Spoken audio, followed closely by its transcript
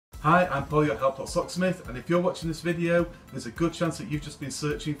Hi, I'm Paul, your Helplot Locksmith, and if you're watching this video, there's a good chance that you've just been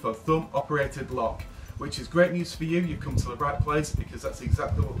searching for a thumb-operated lock, which is great news for you. You've come to the right place because that's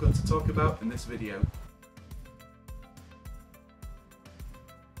exactly what we're going to talk about in this video.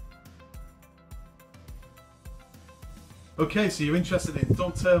 Okay, so you're interested in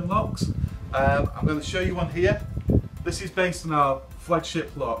thumb turn locks. I'm going to show you one here. This is based on our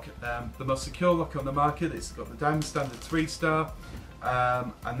flagship lock, the most secure lock on the market. It's got the Diamond Standard 3-star.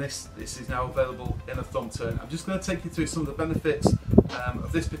 And this is now available in a thumb turn. I'm just going to take you through some of the benefits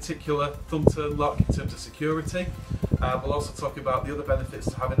of this particular thumb turn lock in terms of security. We'll also talk about the other benefits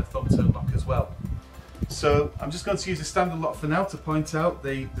to having a thumb turn lock as well. So I'm just going to use a standard lock for now to point out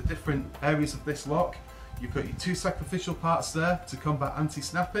the different areas of this lock. You've got your two sacrificial parts there to combat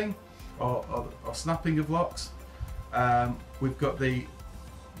anti-snapping or snapping of locks. We've got the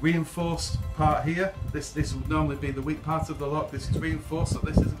reinforced part here. This would normally be the weak part of the lock. This is reinforced, so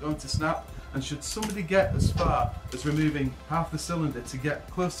this isn't going to snap. And should somebody get as far as removing half the cylinder to get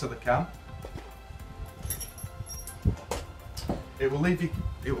close to the cam, it will leave it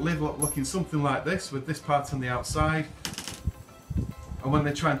looking something like this, with this part on the outside. And when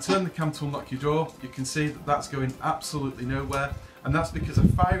they try and turn the cam to unlock your door, you can see that that's going absolutely nowhere, and that's because a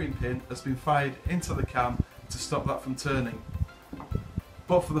firing pin has been fired into the cam to stop that from turning.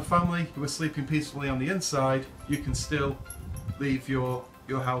 But for the family who are sleeping peacefully on the inside, you can still leave your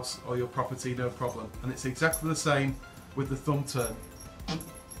house or your property no problem. And it's exactly the same with the thumb turn.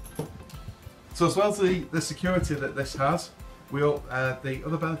 So as well as the security that this has, the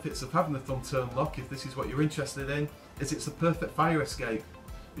other benefits of having the thumb turn lock, if this is what you're interested in, is it's a perfect fire escape.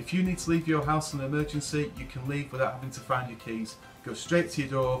 If you need to leave your house in an emergency, you can leave without having to find your keys. Go straight to your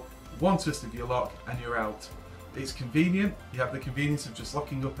door, one twist of your lock and you're out. It's convenient. You have the convenience of just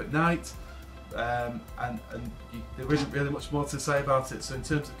locking up at night, there isn't really much more to say about it. So in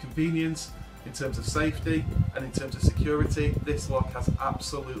terms of convenience, in terms of safety, and in terms of security, this lock has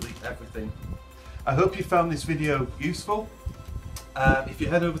absolutely everything. I hope you found this video useful. If you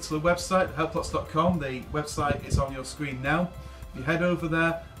head over to the website, helplots.com, the website is on your screen now. If you head over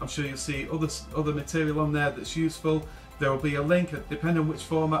there, I'm sure you'll see other material on there that's useful. There will be a link, depending on which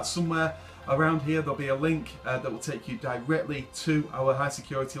format, somewhere around here there'll be a link that will take you directly to our high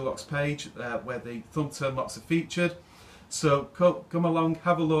security locks page where the thumb turn locks are featured. So come along,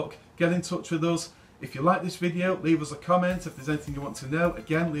 have a look, get in touch with us. If you like this video, leave us a comment. If there's anything you want to know,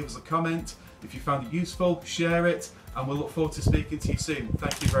 again, leave us a comment. If you found it useful, share it, and we'll look forward to speaking to you soon.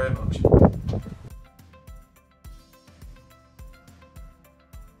 Thank you very much.